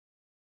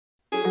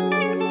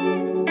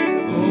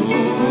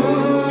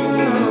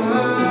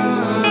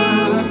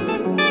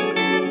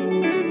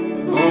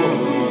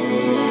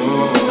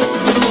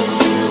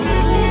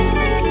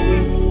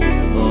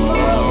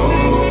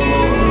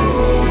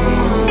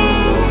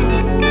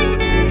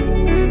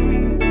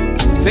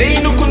Say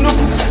nuku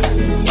nuku.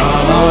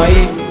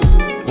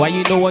 Why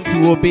you don't want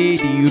to obey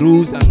the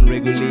rules and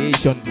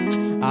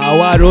regulation?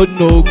 Our road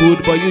no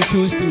good, but you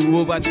choose to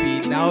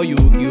overspeed. Now you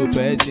kill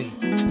person.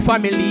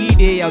 Family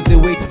they have to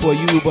wait for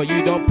you, but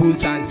you don't put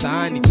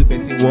sand into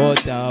person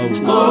water.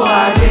 Oh,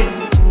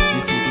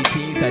 you see the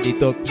things that they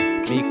talk,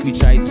 make we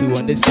try to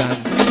understand.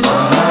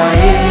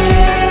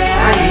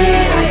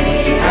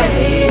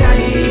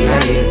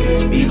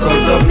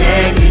 Because of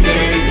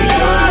negligence, we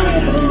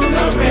lose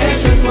our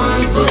precious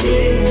ones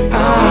today.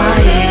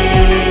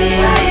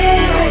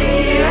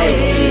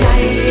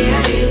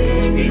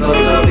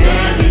 Because of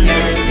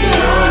negligence,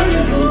 we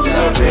lose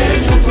our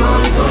precious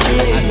ones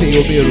today. I say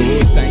obey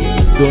road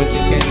signs, don't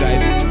drink and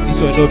drive. This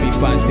will not be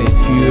fast and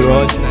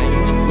furious night.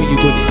 When you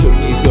go to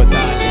showcase your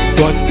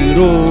talent on the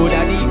road,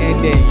 at the end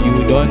then you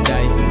don't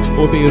die.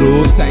 Obey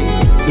road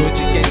signs, don't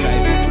drink and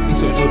drive.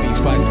 This will not be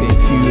fast and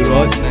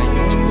furious night.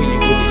 When you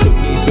go to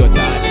showcase your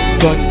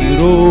talent on the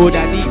road,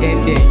 at the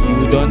end then you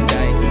don't die.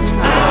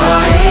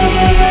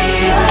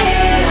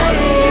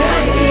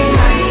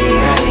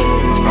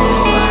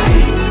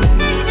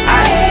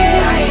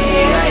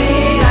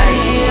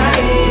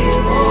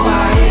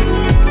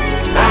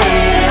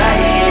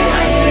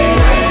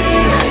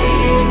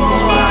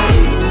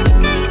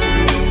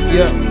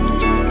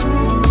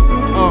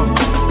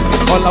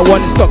 All I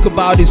want is talk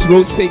about is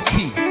road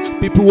safety.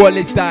 People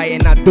always die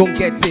and I don't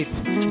get it.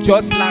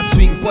 Just last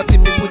week 40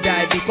 people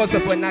died because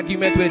of an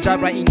argument with a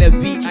driver in a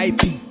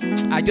VIP.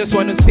 I just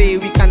want to say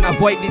we can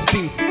avoid these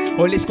things.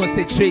 Always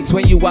concentrate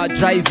when you are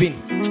driving.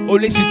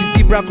 Always use the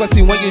zebra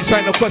crossing when you're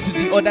trying to cross to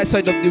the other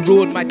side of the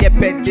road, my dear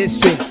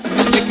pedestrian.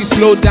 Make you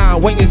slow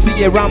down when you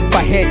see a ramp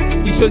ahead.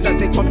 It shows that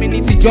the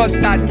community just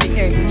at the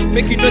end.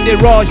 Make you know the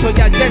rush, or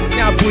you're just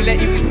near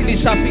bullet. If you see the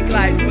traffic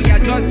light, or you're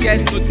just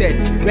get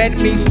noted. Red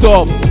means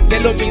stop,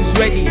 yellow means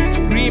ready,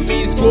 green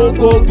means go,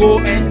 go, go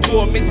and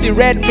go. Missing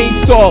red means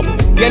stop,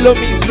 yellow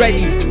means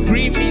ready,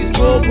 green means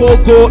go, go,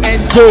 go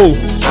and go.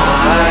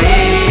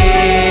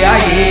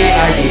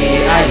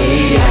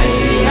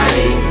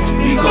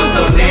 Because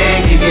of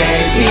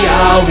negligence, see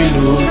how we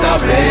lose our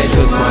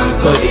precious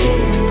ones today.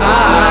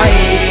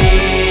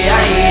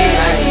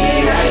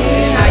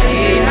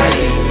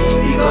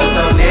 Because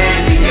of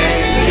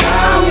negligence, see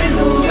how we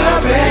lose our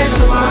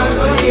precious ones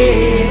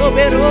today.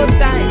 Obey road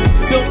signs,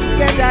 don't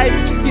get dive.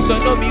 This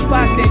will not be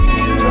fast and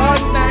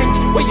furious night.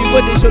 When you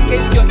go to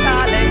showcase your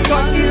talent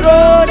on the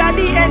road, at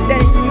the end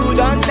then you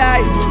don't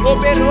die.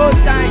 Obey road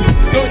signs,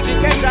 don't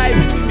drink and drive.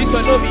 This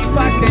will not be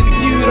fast and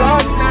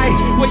furious night.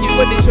 When you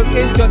go to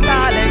showcase your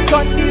talent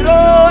on the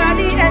road, at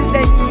the end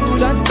then you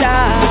don't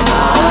die.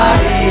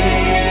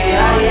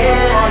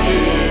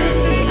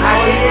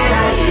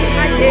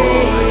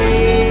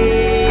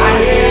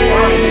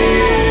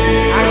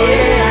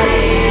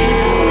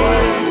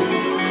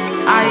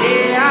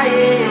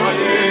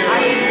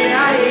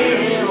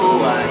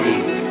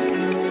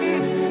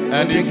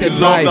 And if you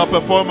love that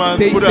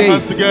performance, put your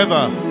hands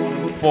together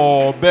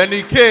for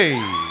Beniikey.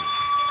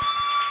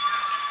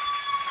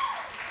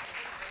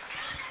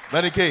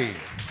 Beniikey.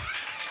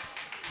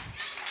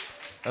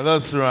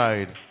 That's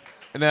right.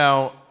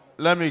 Now,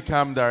 let me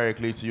come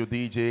directly to you,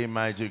 DJ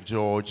Magic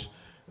George.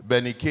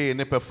 Beniikey,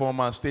 any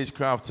performance,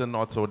 stagecraft and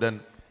not so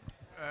then?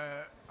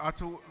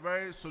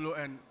 Very solo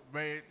and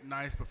very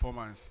nice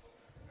performance.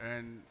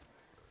 And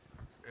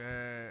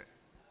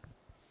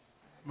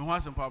me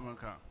want some problem.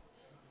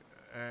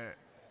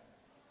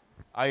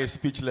 I am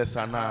speechless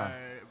now.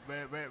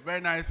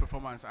 Very nice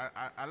performance.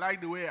 I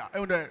like the way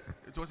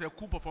it was a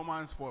cool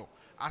performance for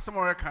as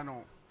someone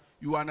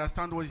you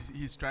understand what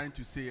he's trying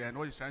to say and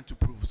what he's trying to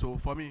prove. So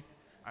for me,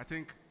 I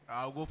think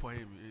I'll go for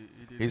him.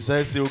 He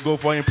says he'll go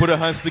for him. Put your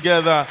hands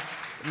together.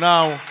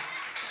 Now,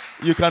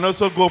 you can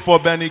also go for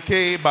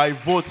Beniikey by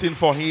voting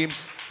for him.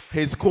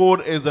 His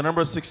code is the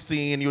number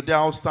 16. You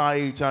dial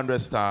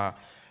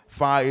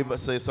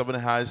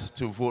 *800*567#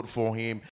 to vote for him.